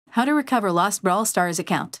How to recover lost Brawl Stars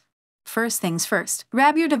account. First things first,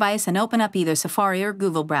 grab your device and open up either Safari or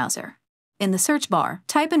Google browser. In the search bar,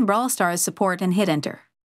 type in Brawl Stars support and hit enter.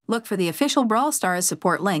 Look for the official Brawl Stars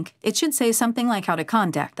support link. It should say something like how to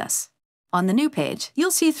contact us. On the new page,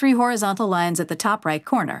 you'll see 3 horizontal lines at the top right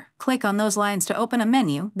corner. Click on those lines to open a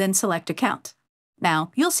menu, then select Account.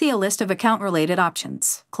 Now, you'll see a list of account-related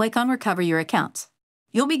options. Click on Recover Your Account.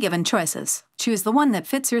 You'll be given choices. Choose the one that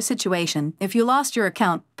fits your situation. If you lost your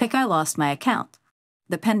account, pick I lost my account.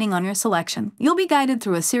 Depending on your selection, you'll be guided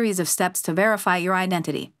through a series of steps to verify your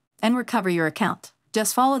identity and recover your account.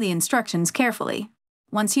 Just follow the instructions carefully.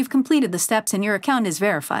 Once you've completed the steps and your account is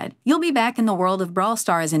verified, you'll be back in the world of Brawl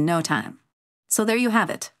Stars in no time. So there you have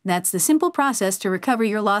it. That's the simple process to recover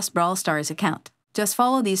your lost Brawl Stars account. Just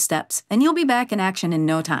follow these steps, and you'll be back in action in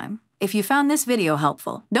no time. If you found this video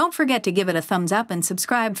helpful, don't forget to give it a thumbs up and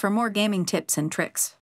subscribe for more gaming tips and tricks.